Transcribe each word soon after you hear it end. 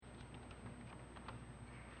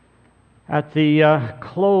At the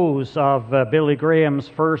close of Billy Graham's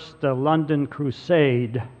first London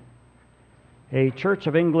crusade, a Church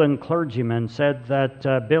of England clergyman said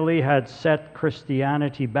that Billy had set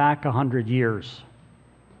Christianity back 100 years.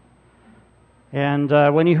 And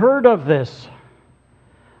when he heard of this,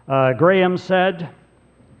 Graham said,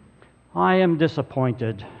 "I am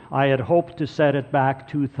disappointed. I had hoped to set it back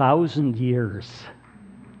 2,000 years."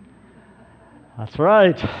 That's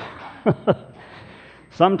right.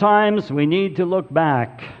 Sometimes we need to look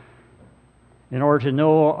back in order to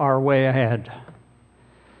know our way ahead.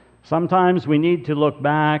 Sometimes we need to look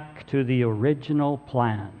back to the original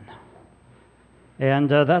plan. And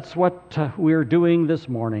that's what we're doing this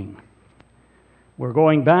morning. We're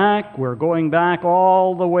going back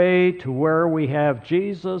all the way to where we have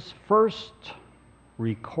Jesus' first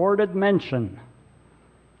recorded mention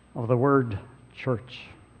of the word church.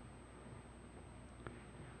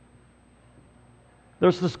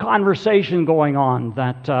 There's this conversation going on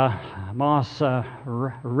that Moss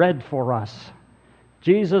read for us.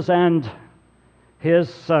 Jesus and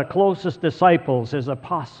his closest disciples, his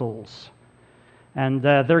apostles. And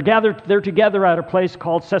they're together at a place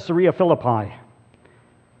called Caesarea Philippi.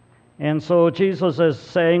 And so Jesus is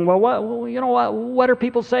saying, well, what are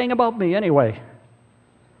people saying about me anyway?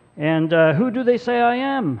 And who do they say I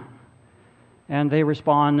am? And they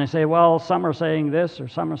respond, they say, well, some are saying this or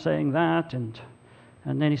some are saying that.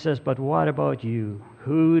 And then he says, but what about you?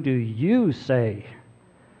 Who do you say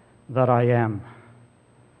that I am?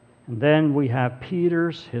 And then we have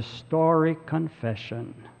Peter's historic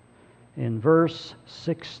confession in verse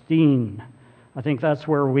 16. I think that's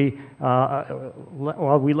where we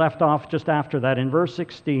left off just after that, in verse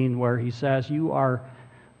 16, where he says, you are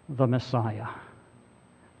the Messiah,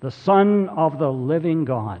 the Son of the living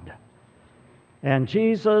God. And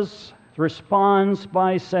Jesus responds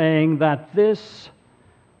by saying that this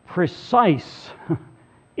precise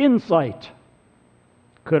insight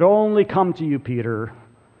could only come to you, Peter,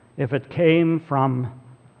 if it came from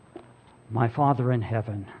my Father in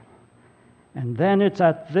heaven. And then it's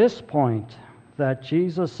at this point that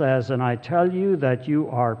Jesus says, and I tell you that you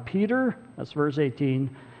are Peter, that's verse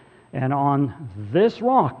 18, and on this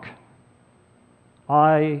rock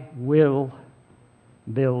I will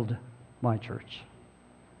build my church.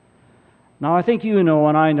 Now, I think you know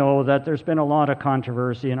and I know that there's been a lot of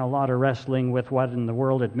controversy and a lot of wrestling with what in the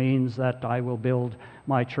world it means that I will build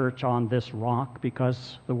my church on this rock,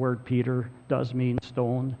 because the word Peter does mean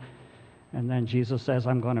stone. And then Jesus says,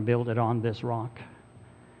 I'm going to build it on this rock.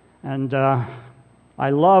 And I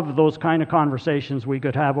love those kind of conversations we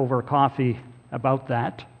could have over coffee about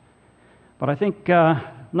that. But I think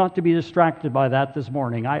not to be distracted by that this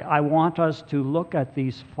morning. I want us to look at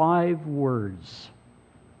these 5 words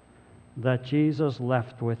that Jesus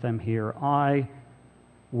left with them here. I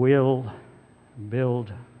will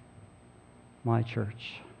build my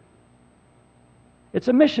church. It's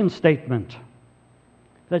a mission statement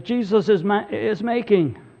that Jesus is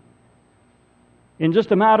making. In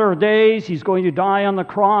just a matter of days, he's going to die on the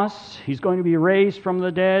cross. He's going to be raised from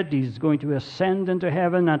the dead. He's going to ascend into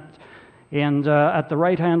heaven at the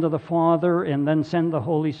right hand of the Father, and then send the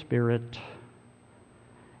Holy Spirit.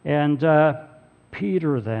 And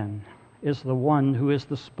Peter then is the one who is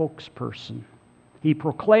the spokesperson. He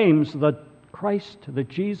proclaims the Christ, the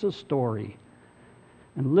Jesus story.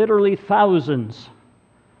 And literally thousands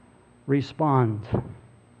respond.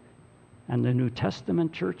 And the New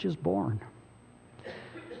Testament church is born.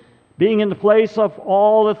 Being in the place of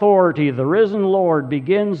all authority, the risen Lord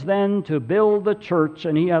begins then to build the church,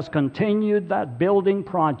 and he has continued that building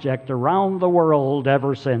project around the world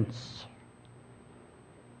ever since.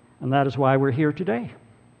 And that is why we're here today.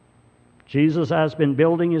 Jesus has been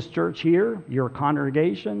building his church here, your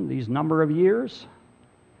congregation, these number of years.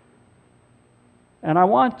 And I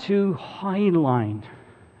want to highlight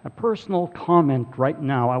a personal comment right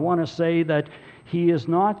now. I want to say that he is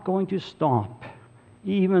not going to stop,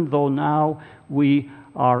 even though now we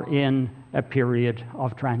are in a period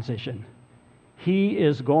of transition. He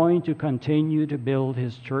is going to continue to build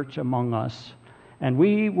his church among us. And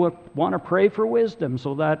we would want to pray for wisdom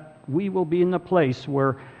so that we will be in the place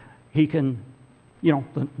where he can,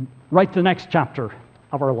 write the next chapter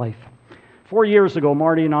of our life. 4 years ago,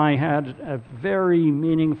 Marty and I had a very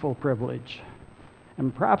meaningful privilege,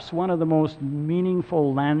 and perhaps one of the most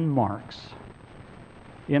meaningful landmarks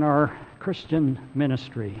in our Christian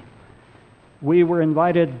ministry. We were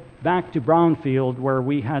invited back to Brownfield, where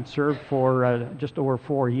we had served for just over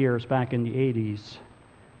 4 years back in the 80s.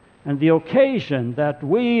 And the occasion that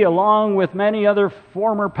we, along with many other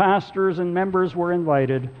former pastors and members, were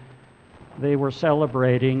invited they were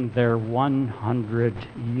celebrating their 100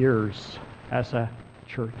 years as a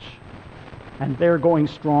church. And they're going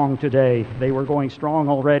strong today. They were going strong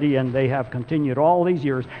already, and they have continued all these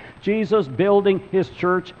years. Jesus building his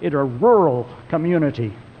church in a rural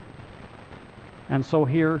community. And so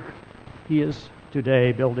here he is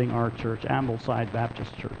today building our church, Ambleside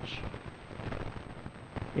Baptist Church.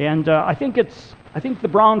 And I think the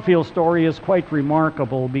Brownfield story is quite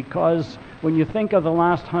remarkable, because when you think of the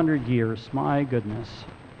last 100 years, my goodness,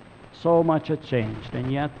 so much had changed.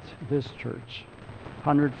 And yet this church,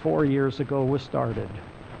 104 years ago, was started.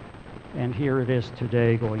 And here it is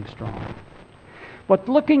today, going strong. But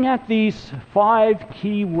looking at these 5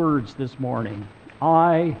 key words this morning,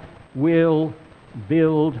 I will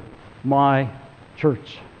build my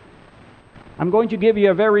church. I'm going to give you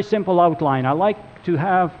a very simple outline. I like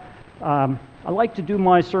to do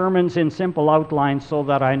my sermons in simple outlines so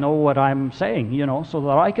that I know what I'm saying, so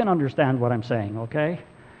that I can understand what I'm saying, okay?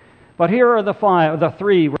 But here are the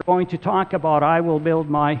 3. We're going to talk about I will build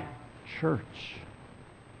my church.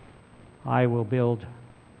 I will build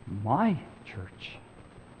my church.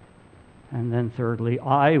 And then thirdly,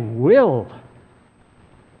 I will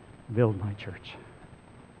build my church.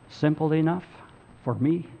 Simple enough? For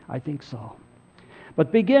me, I think so.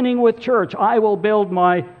 But beginning with church, I will build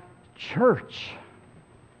my church.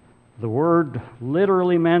 The word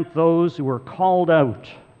literally meant those who were called out.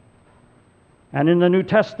 And in the New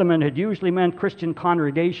Testament, it usually meant Christian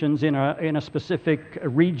congregations in a specific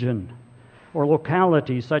region or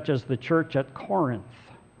locality, such as the church at Corinth,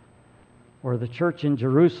 or the church in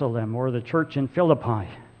Jerusalem, or the church in Philippi,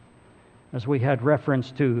 as we had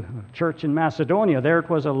reference to. Church in Macedonia, there it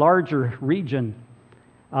was a larger region.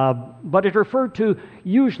 But it referred to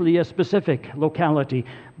usually a specific locality.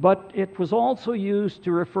 But it was also used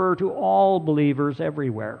to refer to all believers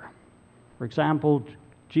everywhere. For example,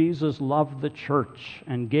 Jesus loved the church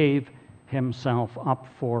and gave himself up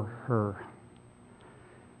for her.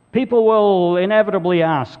 People will inevitably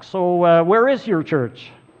ask, so where is your church?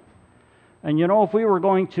 And if we were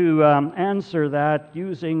going to answer that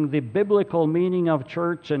using the biblical meaning of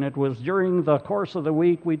church, and it was during the course of the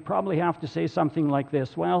week, we'd probably have to say something like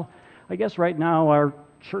this. Well, I guess right now our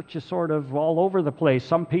church is sort of all over the place.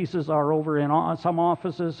 Some pieces are over in some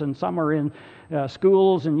offices, and some are in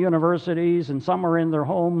schools and universities, and some are in their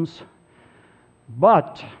homes.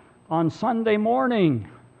 But on Sunday morning,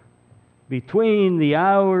 between the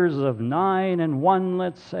hours of 9 and 1,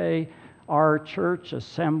 let's say, our church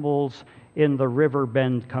assembles in the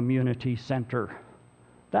Riverbend Community Center.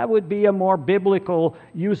 That would be a more biblical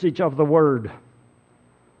usage of the word.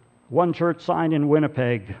 One church sign in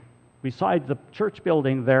Winnipeg, beside the church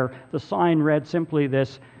building there, the sign read simply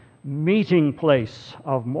this: meeting place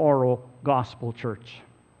of Morrow Gospel Church.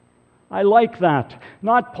 I like that.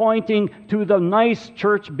 Not pointing to the nice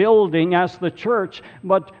church building as the church,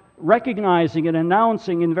 but recognizing and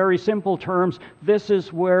announcing in very simple terms, this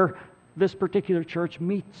is where this particular church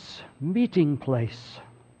meets, meeting place.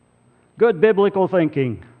 Good biblical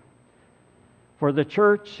thinking. For the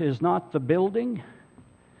church is not the building,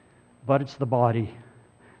 but it's the body.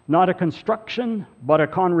 Not a construction, but a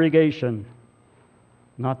congregation.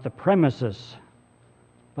 Not the premises,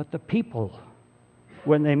 but the people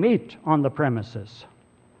when they meet on the premises.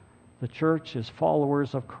 The church is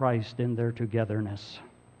followers of Christ in their togetherness.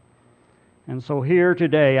 And so here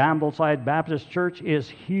today, Ambleside Baptist Church is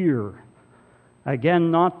here. Again,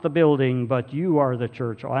 not the building, but you are the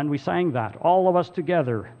church. And we sang that, all of us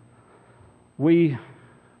together. We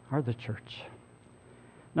are the church.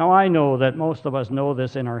 Now, I know that most of us know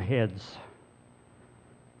this in our heads.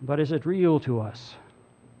 But is it real to us?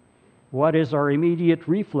 What is our immediate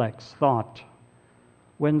reflex thought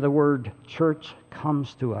when the word church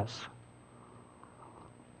comes to us?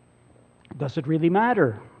 Does it really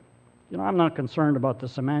matter? I'm not concerned about the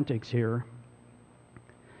semantics here,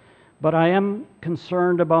 but I am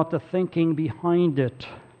concerned about the thinking behind it.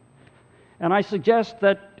 And I suggest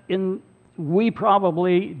that we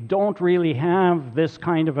probably don't really have this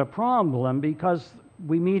kind of a problem, because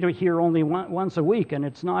we meet here only once a week, and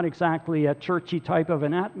it's not exactly a churchy type of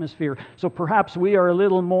an atmosphere. So perhaps we are a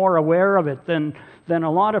little more aware of it than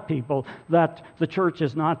a lot of people, that the church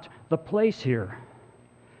is not the place here.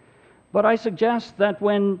 But I suggest that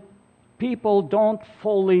when people don't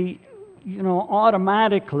fully,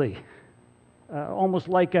 automatically, almost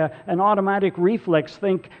like an automatic reflex,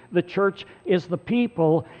 think the church is the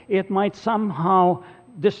people, it might somehow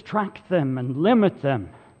distract them and limit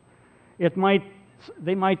them.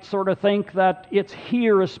 They might sort of think that it's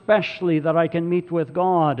here especially that I can meet with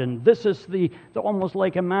God, and this is the almost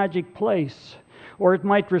like a magic place. Or it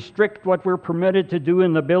might restrict what we're permitted to do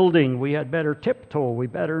in the building. We had better tiptoe. We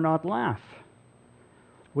better not laugh.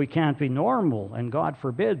 We can't be normal, and God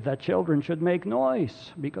forbid that children should make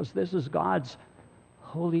noise, because this is God's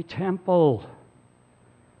holy temple.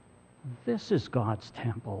 This is God's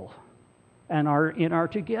temple. And in our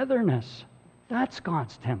togetherness, that's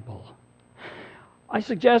God's temple. I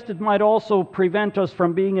suggest it might also prevent us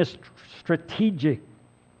from being as strategic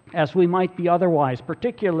as we might be otherwise,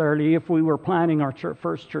 particularly if we were planning our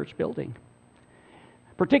first church building.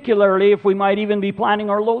 Particularly if we might even be planning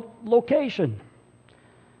our location.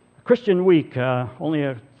 Christian Week,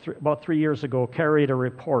 about 3 years ago, carried a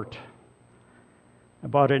report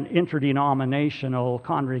about an interdenominational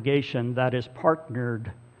congregation that is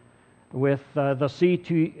partnered with the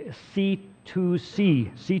C2C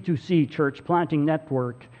Church Planting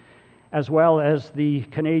Network, as well as the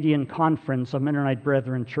Canadian Conference of Mennonite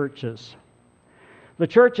Brethren Churches. The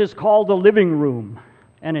church is called the Living Room,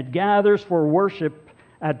 and it gathers for worship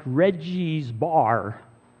at Reggie's Bar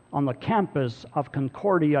on the campus of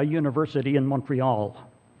Concordia University in Montreal.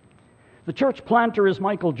 The church planter is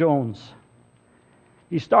Michael Jones.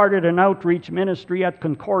 He started an outreach ministry at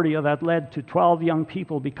Concordia that led to 12 young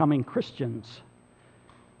people becoming Christians.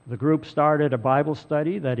 The group started a Bible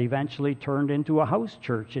study that eventually turned into a house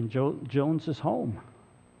church in Jones's home.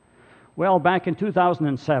 Well, back in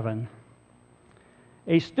 2007,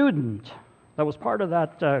 a student that was part of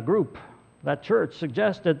that group, that church,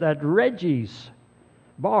 suggested that Reggie's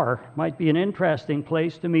Bar might be an interesting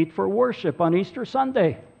place to meet for worship on Easter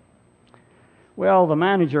Sunday. Well, the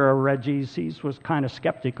manager of Reggie's, he was kind of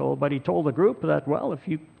skeptical, but he told the group that, well, if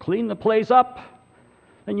you clean the place up,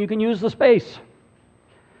 then you can use the space.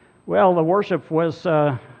 Well, the worship was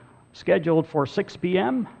scheduled for 6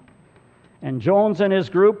 p.m., and Jones and his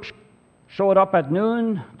group showed up at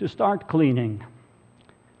noon to start cleaning.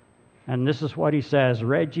 And this is what he says: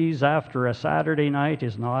 Reggie's after a Saturday night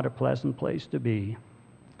is not a pleasant place to be.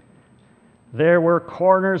 There were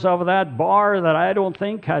corners of that bar that I don't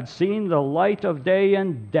think had seen the light of day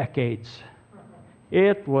in decades.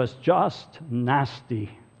 It was just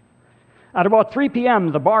nasty. At about 3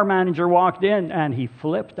 p.m., the bar manager walked in and he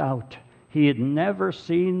flipped out. He had never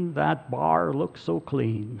seen that bar look so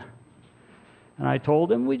clean. And I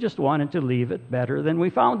told him we just wanted to leave it better than we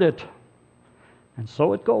found it. And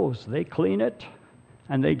so it goes. They clean it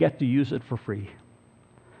and they get to use it for free.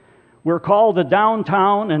 We're called to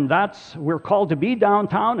downtown, and we're called to be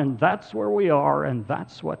downtown, and that's where we are, and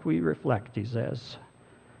that's what we reflect, he says.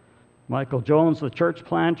 Michael Jones, the church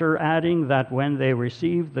planter, adding that when they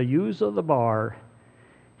received the use of the bar,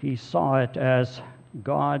 he saw it as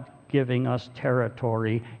God giving us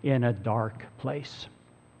territory in a dark place.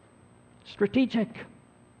 Strategic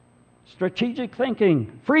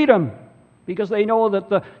thinking, freedom, because they know that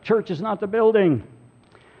the church is not the building.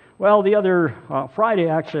 Well, the other Friday,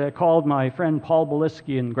 actually, I called my friend Paul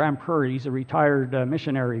Beliski in Grand Prairie. He's a retired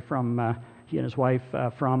missionary from, he and his wife,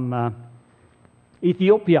 from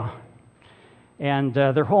Ethiopia. And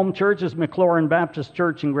their home church is McLaurin Baptist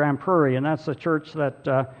Church in Grand Prairie, and that's a church that,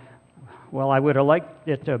 I would have liked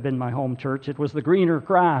it to have been my home church. It was the greener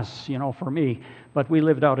grass, for me. But we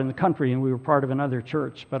lived out in the country, and we were part of another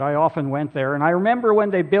church. But I often went there, and I remember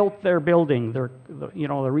when they built their building,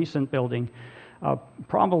 the recent building,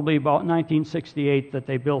 probably about 1968 that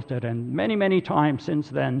they built it. And many, many times since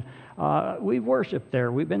then, we've worshiped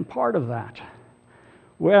there. We've been part of that.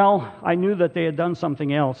 Well, I knew that they had done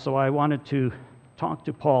something else, so I wanted to talk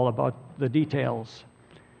to Paul about the details.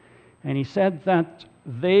 And he said that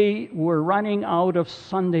they were running out of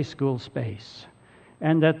Sunday school space,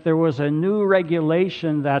 and that there was a new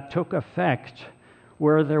regulation that took effect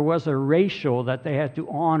where there was a ratio that they had to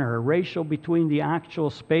honor, a ratio between the actual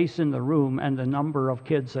space in the room and the number of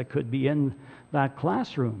kids that could be in that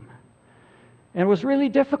classroom. And it was really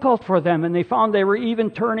difficult for them, and they found they were even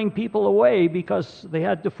turning people away because they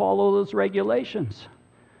had to follow those regulations.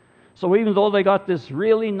 So even though they got this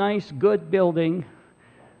really nice, good building,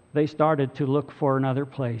 they started to look for another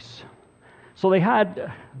place. So they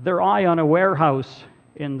had their eye on a warehouse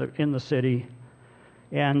in the city,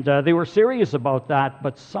 and they were serious about that,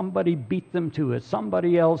 but somebody beat them to it.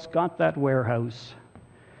 Somebody else got that warehouse.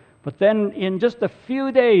 But then in just a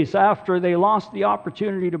few days after they lost the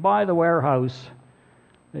opportunity to buy the warehouse,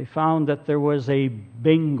 they found that there was a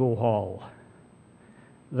bingo hall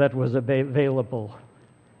that was available,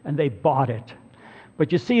 and they bought it.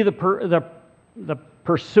 But you see, the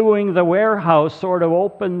pursuing the warehouse sort of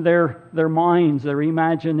opened their minds, their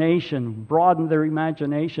imagination, broadened their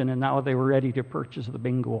imagination, and now they were ready to purchase the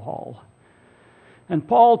bingo hall. And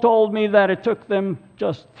Paul told me that it took them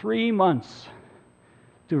just 3 months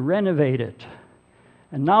to renovate it.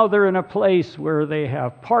 And now they're in a place where they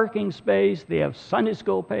have parking space, they have Sunday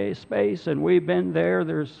school space, and we've been there.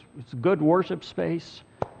 It's good worship space.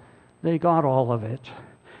 They got all of it.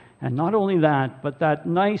 And not only that, but that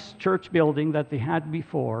nice church building that they had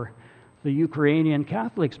before, the Ukrainian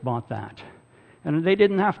Catholics bought that. And they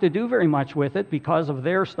didn't have to do very much with it because of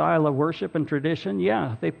their style of worship and tradition.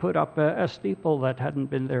 Yeah, they put up a steeple that hadn't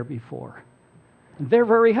been there before. And they're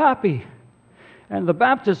very happy. And the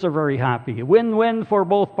Baptists are very happy. Win-win for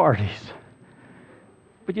both parties.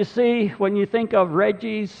 But you see, when you think of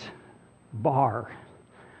Reggie's bar,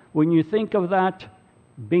 when you think of that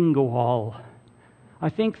bingo hall, I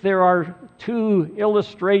think there are two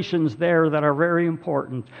illustrations there that are very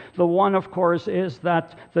important. The one, of course, is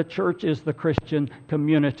that the church is the Christian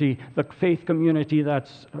community, the faith community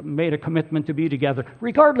that's made a commitment to be together,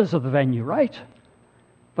 regardless of the venue, right?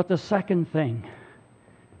 But the second thing,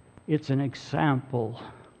 it's an example,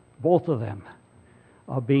 both of them,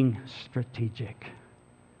 of being strategic.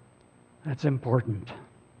 That's important.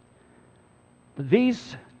 But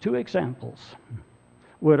these two examples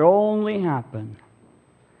would only happen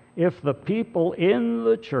if the people in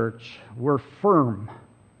the church were firm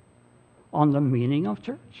on the meaning of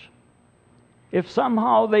church. If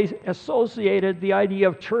somehow they associated the idea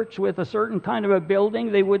of church with a certain kind of a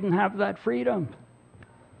building, they wouldn't have that freedom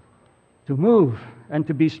to move and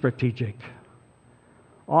to be strategic.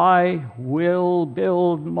 I will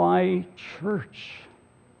build my church.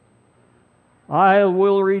 I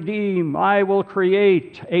will redeem, I will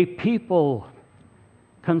create a people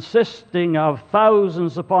consisting of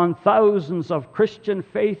thousands upon thousands of Christian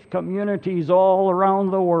faith communities all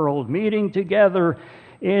around the world, meeting together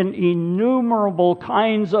in innumerable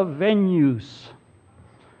kinds of venues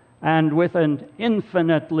and with an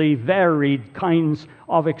infinitely varied kinds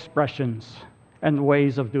of expressions and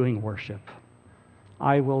ways of doing worship.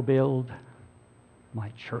 I will build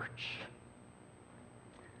my church.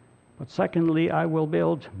 But secondly, I will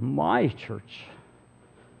build my church.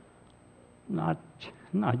 Not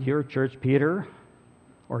your church, Peter,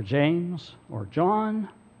 or James, or John,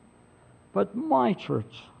 but my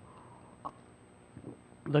church.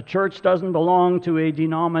 The church doesn't belong to a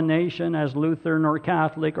denomination as Lutheran or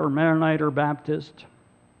Catholic or Mennonite or Baptist.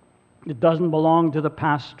 It doesn't belong to the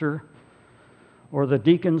pastor or the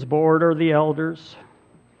deacon's board or the elders.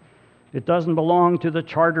 It doesn't belong to the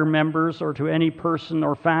charter members or to any person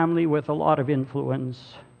or family with a lot of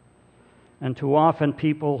influence. And too often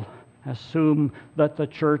people assume that the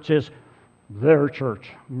church is their church,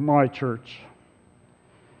 my church.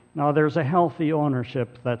 Now there's a healthy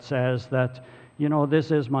ownership that says that, this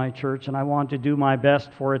is my church and I want to do my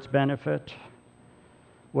best for its benefit.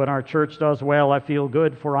 When our church does well, I feel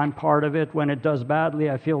good for I'm part of it. When it does badly,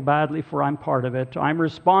 I feel badly for I'm part of it. I'm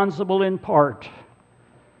responsible in part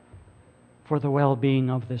for the well-being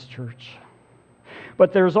of this church.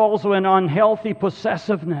 But there's also an unhealthy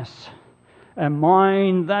possessiveness. A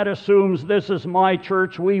mind that assumes this is my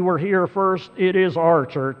church, we were here first, it is our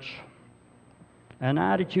church. An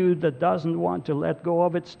attitude that doesn't want to let go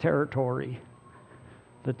of its territory,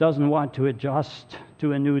 that doesn't want to adjust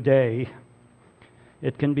to a new day.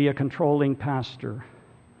 It can be a controlling pastor.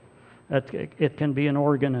 It can be an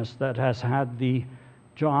organist that has had the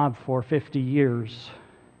job for 50 years.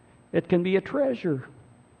 It can be a treasurer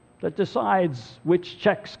that decides which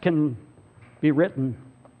checks can be written.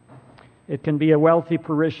 It can be a wealthy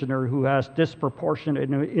parishioner who has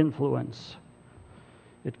disproportionate influence.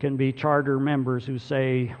 It can be charter members who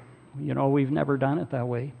say, we've never done it that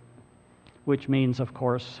way. Which means, of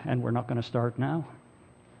course, and we're not going to start now.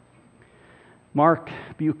 Mark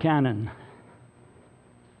Buchanan,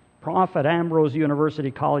 prof at Ambrose University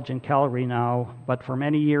College in Calgary now, but for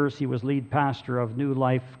many years he was lead pastor of New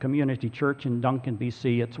Life Community Church in Duncan,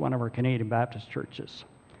 BC. It's one of our Canadian Baptist churches.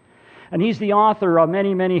 And he's the author of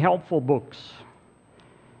many, many helpful books.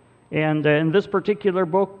 And in this particular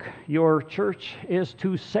book, Your Church is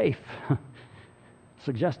Too Safe.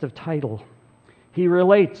 Suggestive title. He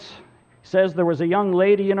relates, says there was a young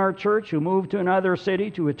lady in our church who moved to another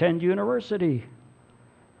city to attend university.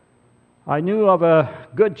 I knew of a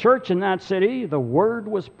good church in that city. The word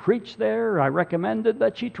was preached there. I recommended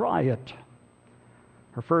that she try it.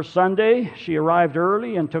 Her first Sunday, she arrived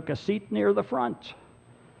early and took a seat near the front.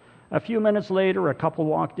 A few minutes later, a couple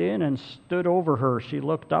walked in and stood over her. She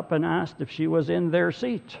looked up and asked if she was in their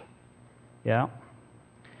seat. Yeah.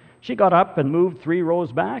 She got up and moved 3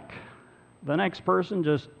 rows back. The next person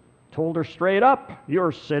just told her straight up,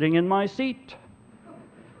 "You're sitting in my seat."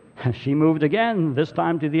 She moved again, this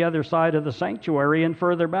time to the other side of the sanctuary and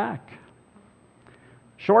further back.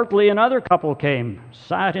 Shortly, another couple came,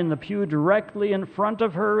 sat in the pew directly in front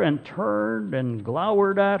of her, and turned and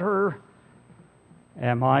glowered at her.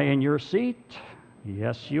 "Am I in your seat?"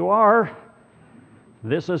 "Yes, you are.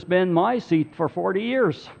 This has been my seat for 40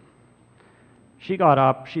 years. She got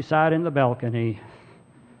up, she sat in the balcony,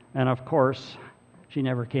 and of course, she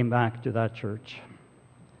never came back to that church.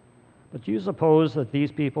 But do you suppose that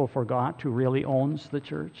these people forgot who really owns the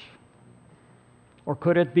church? Or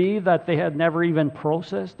could it be that they had never even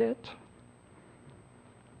processed it?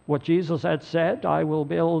 What Jesus had said, "I will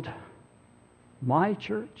build my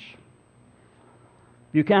church."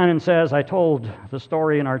 Buchanan says, "I told the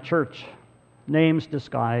story in our church, names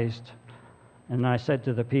disguised, and I said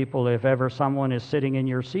to the people, if ever someone is sitting in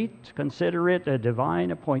your seat, consider it a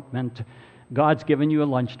divine appointment. God's given you a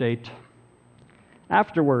lunch date."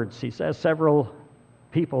 Afterwards, he says, several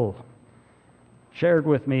people shared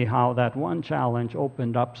with me how that one challenge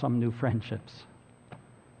opened up some new friendships.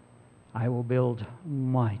 I will build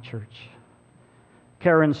my church.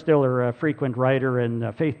 Karen Stiller, a frequent writer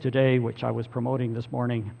in Faith Today, which I was promoting this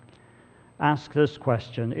morning, asked this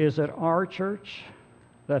question: is it our church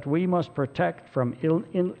that we must protect from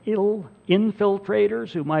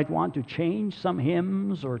infiltrators who might want to change some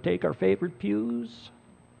hymns or take our favorite pews?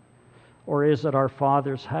 Or is it our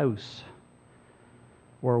Father's house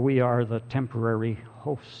where we are the temporary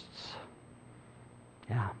hosts?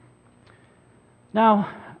 Yeah. Now,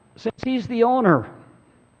 since He's the owner,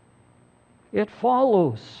 it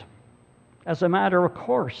follows, as a matter of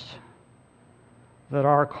course, that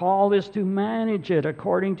our call is to manage it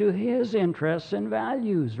according to His interests and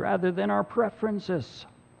values rather than our preferences.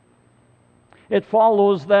 It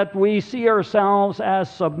follows that we see ourselves as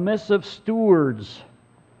submissive stewards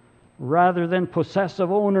rather than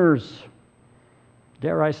possessive owners,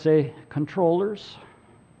 dare I say, controllers.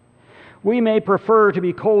 We may prefer to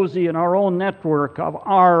be cozy in our own network of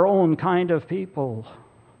our own kind of people.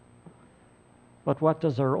 But what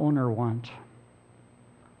does our owner want?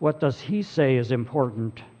 What does He say is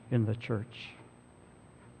important in the church?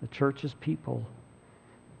 The church is people.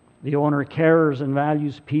 The owner cares and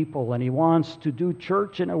values people, and he wants to do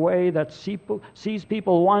church in a way that sees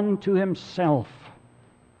people won to Himself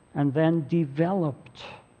and then developed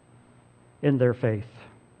in their faith.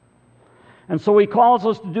 And so He calls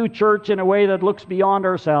us to do church in a way that looks beyond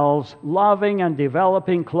ourselves, loving and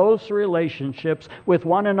developing close relationships with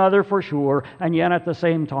one another for sure, and yet at the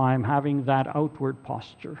same time having that outward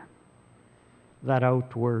posture, that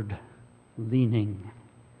outward leaning.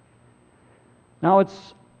 Now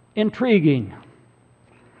it's intriguing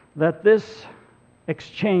that this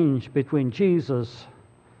exchange between Jesus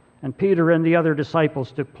and Peter and the other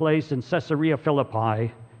disciples took place in Caesarea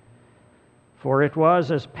Philippi, for it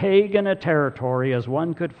was as pagan a territory as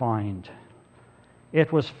one could find.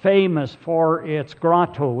 It was famous for its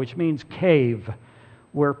grotto, which means cave,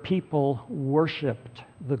 where people worshipped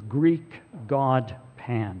the Greek god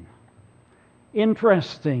Pan.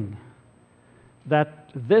 Interesting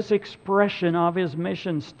that this expression of His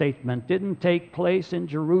mission statement didn't take place in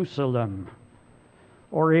Jerusalem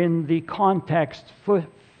or in the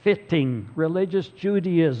context-fitting religious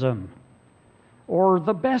Judaism or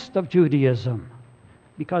the best of Judaism,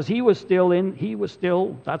 because he was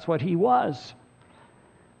still, that's what he was.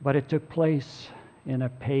 But it took place in a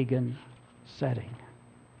pagan setting.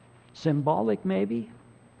 Symbolic, maybe,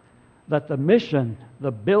 that the mission,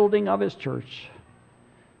 the building of His church,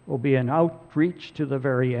 will be an outreach to the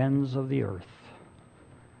very ends of the earth,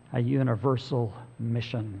 a universal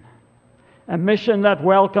mission. A mission that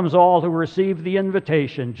welcomes all who receive the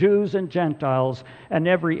invitation, Jews and Gentiles, and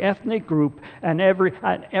every ethnic group, and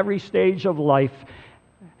every stage of life,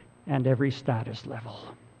 and every status level.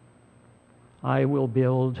 I will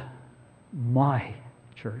build my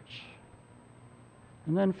church.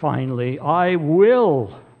 And then finally, I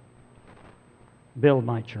will build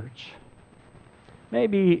my church.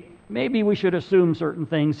 Maybe we should assume certain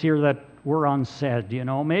things here that were unsaid,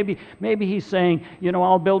 Maybe He's saying,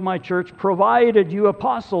 I'll build my church provided you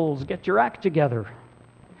apostles get your act together.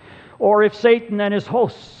 Or if Satan and his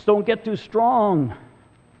hosts don't get too strong,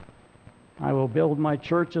 I will build my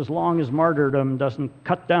church as long as martyrdom doesn't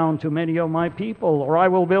cut down too many of my people. Or I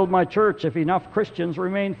will build my church if enough Christians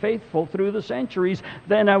remain faithful through the centuries,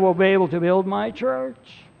 then I will be able to build my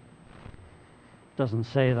church. Doesn't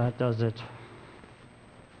say that, does it?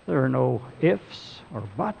 There are no ifs or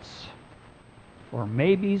buts or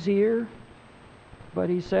maybes here, but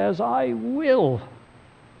He says, I will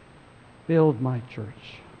build my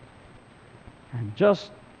church. And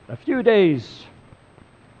just a few days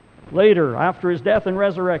later, after His death and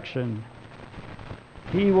resurrection,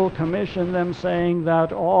 He will commission them, saying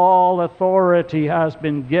that all authority has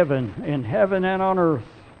been given in heaven and on earth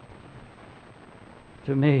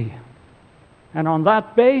to me. And on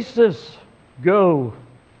that basis, go,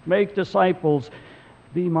 make disciples,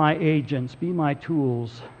 be my agents, be my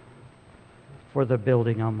tools for the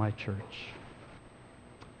building of my church.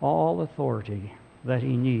 All authority that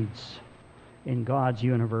he needs in God's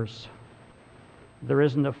universe. There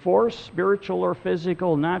isn't a force, spiritual or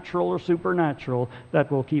physical, natural or supernatural,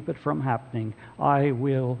 that will keep it from happening. I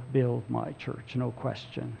will build my church, no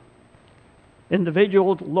question.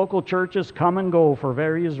 Individual local churches come and go for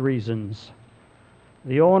various reasons.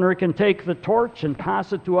 The owner can take the torch and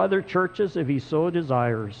pass it to other churches if he so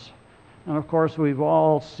desires. And of course, we've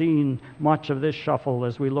all seen much of this shuffle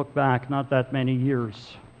as we look back not that many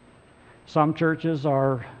years. Some churches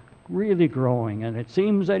are really growing, and it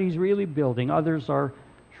seems that he's really building. Others are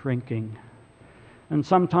shrinking. And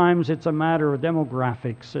sometimes it's a matter of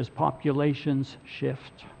demographics as populations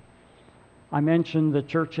shift. I mentioned the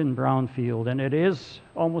church in Brownfield, and it is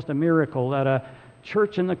almost a miracle that a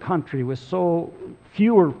church in the country with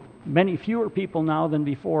many fewer people now than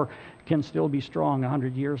before can still be strong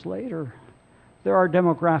 100 years later. There are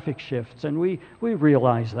demographic shifts, and we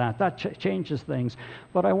realize that. That changes things.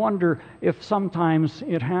 But I wonder if sometimes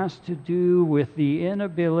it has to do with the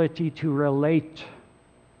inability to relate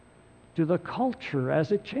to the culture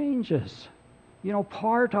as it changes. You know,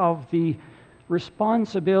 part of the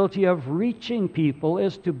responsibility of reaching people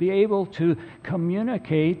is to be able to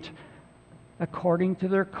communicate according to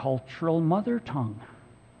their cultural mother tongue.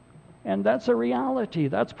 And that's a reality.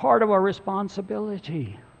 That's part of our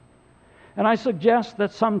responsibility. And I suggest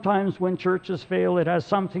that sometimes when churches fail, it has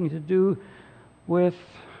something to do with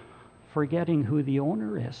forgetting who the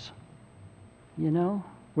owner is. You know,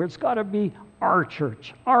 where it's got to be our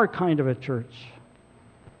church, our kind of a church.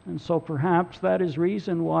 And so perhaps that is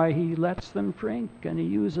reason why he lets them shrink and he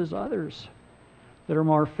uses others that are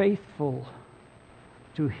more faithful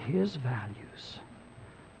to his values.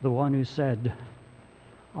 The one who said,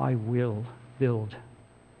 I will build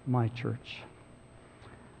my church.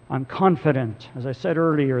 I'm confident, as I said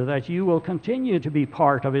earlier, that you will continue to be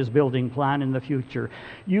part of his building plan in the future.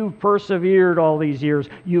 You've persevered all these years.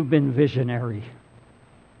 You've been visionary.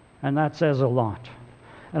 And that says a lot.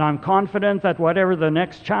 And I'm confident that whatever the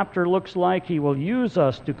next chapter looks like, he will use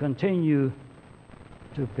us to continue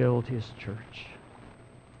to build his church.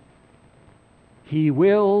 He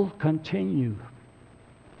will continue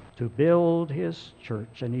to build his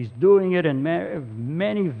church, and he's doing it in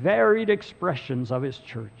many varied expressions of his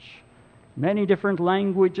church. Many different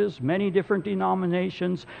languages, many different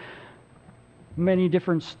denominations, many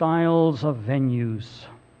different styles of venues,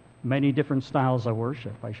 many different styles of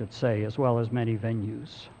worship, I should say, as well as many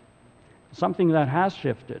venues. Something that has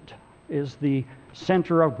shifted is the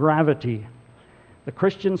center of gravity. The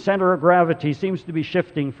Christian center of gravity seems to be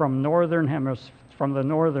shifting from the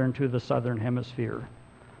northern to the southern hemisphere.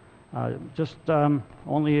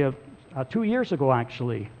 Only 2 years ago,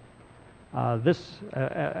 actually,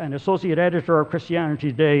 an associate editor of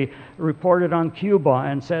Christianity Today reported on Cuba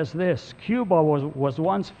and says this: Cuba was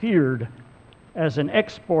once feared as an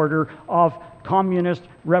exporter of communist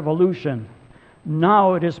revolution.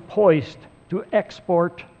 Now it is poised to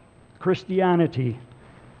export Christianity.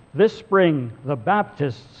 This spring, the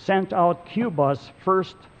Baptists sent out Cuba's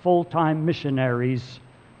first full-time missionaries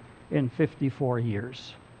in 54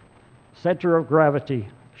 years. Center of gravity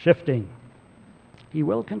shifting. He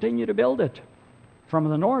will continue to build it from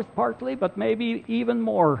the north partly, but maybe even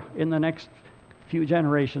more in the next few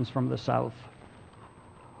generations from the south.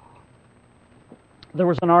 There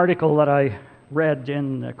was an article that I read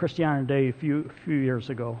in Christianity Today a few years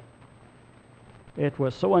ago. It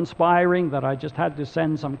was so inspiring that I just had to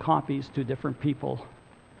send some copies to different people.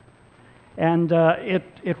 And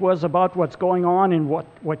it was about what's going on in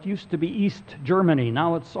what used to be East Germany.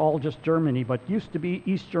 Now it's all just Germany, but used to be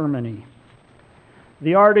East Germany.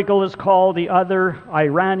 The article is called The Other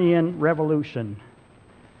Iranian Revolution.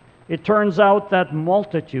 It turns out that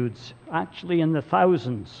multitudes, actually in the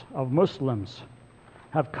thousands of Muslims,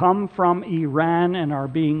 have come from Iran and are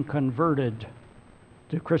being converted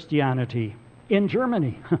to Christianity in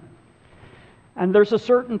Germany. And there's a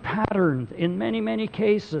certain pattern in many, many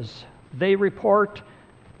cases. They report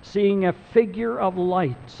seeing a figure of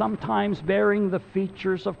light, sometimes bearing the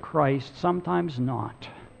features of Christ, sometimes not.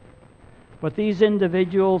 But these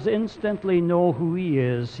individuals instantly know who he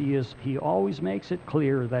is. He always makes it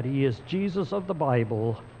clear that he is Jesus of the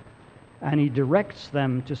Bible, and he directs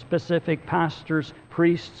them to specific pastors,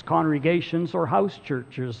 priests, congregations, or house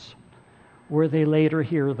churches where they later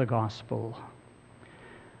hear the gospel.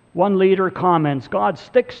 One leader comments, God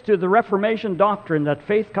sticks to the Reformation doctrine that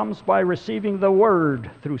faith comes by receiving the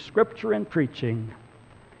Word through Scripture and preaching.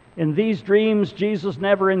 In these dreams, Jesus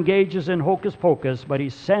never engages in hocus pocus, but he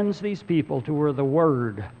sends these people to where the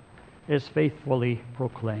Word is faithfully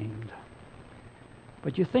proclaimed.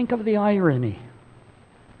 But you think of the irony.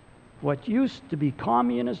 What used to be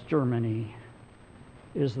communist Germany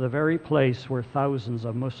is the very place where thousands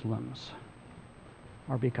of Muslims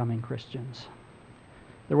are becoming Christians.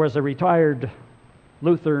 There was a retired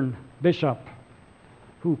Lutheran bishop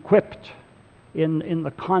who quipped in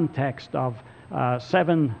the context of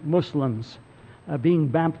 7 Muslims being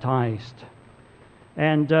baptized.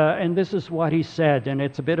 And this is what he said, and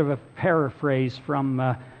it's a bit of a paraphrase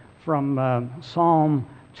from Psalm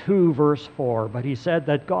 2, verse 4. But he said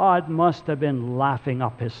that God must have been laughing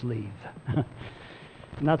up his sleeve.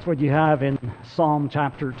 And that's what you have in Psalm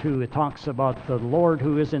chapter 2. It talks about the Lord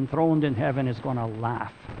who is enthroned in heaven is going to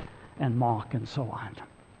laugh and mock and so on.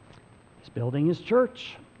 He's building his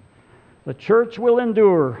church. The church will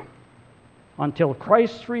endure until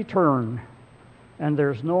Christ's return, and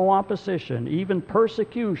there's no opposition, even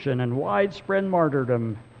persecution and widespread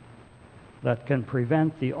martyrdom, that can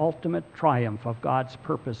prevent the ultimate triumph of God's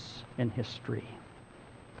purpose in history.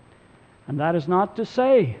 And that is not to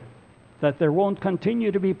say that there won't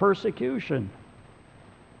continue to be persecution,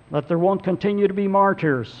 that there won't continue to be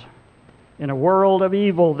martyrs. In a world of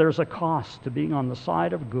evil, there's a cost to being on the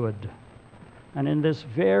side of good. And in this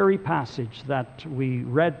very passage that we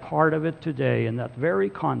read part of it today, in that very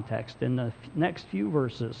context, in the next few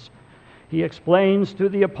verses, he explains to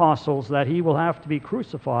the apostles that he will have to be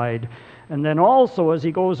crucified. And then also, as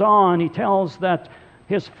he goes on, he tells that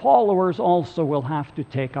his followers also will have to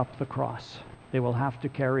take up the cross. They will have to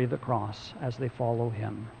carry the cross as they follow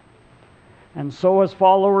him. And so, as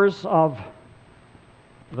followers of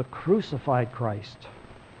the crucified Christ,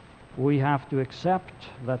 we have to accept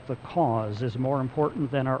that the cause is more important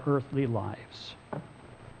than our earthly lives.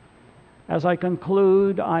 As I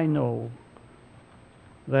conclude, I know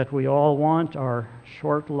that we all want our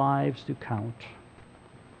short lives to count.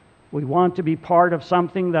 We want to be part of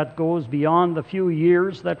something that goes beyond the few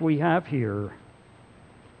years that we have here.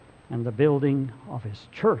 And the building of his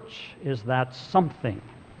church is that something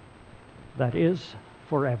that is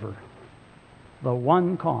forever. The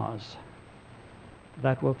one cause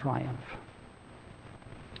that will triumph.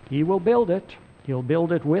 He will build it. He'll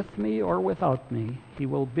build it with me or without me. He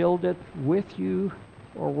will build it with you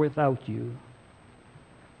or without you.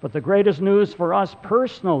 But the greatest news for us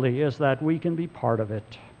personally is that we can be part of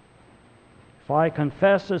it. If I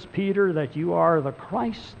confess as Peter that you are the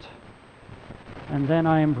Christ, and then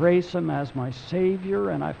I embrace him as my Savior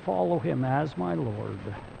and I follow him as my Lord,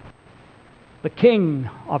 the King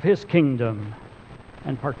of his kingdom,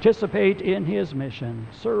 and participate in his mission,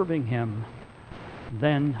 serving him,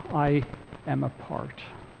 then I am a part.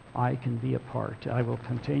 I can be a part. I will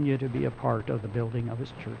continue to be a part of the building of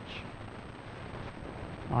his church.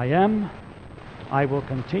 I will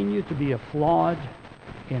continue to be a flawed,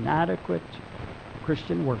 inadequate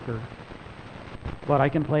Christian worker, but I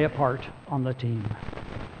can play a part on the team,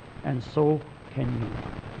 and so can you.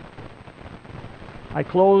 I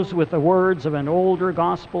close with the words of an older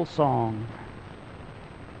gospel song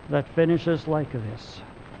that finishes like this.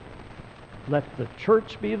 Let the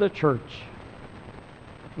church be the church.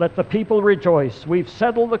 Let the people rejoice. We've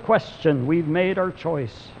settled the question. We've made our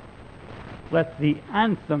choice. Let the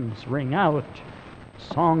anthems ring out,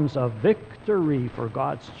 songs of victory, for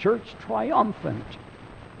God's church triumphant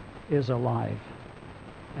is alive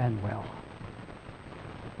and well.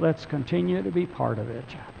 Let's continue to be part of it.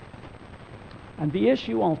 And the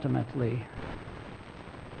issue ultimately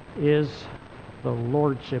is the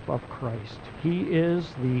lordship of Christ. He is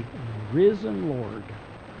the risen Lord.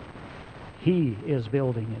 He is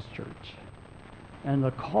building his church. And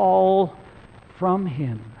the call from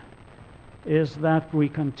him is that we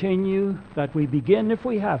continue, that we begin if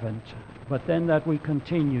we haven't, but then that we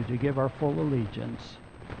continue to give our full allegiance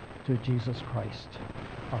to Jesus Christ,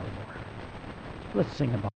 our Lord. Let's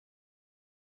sing about it.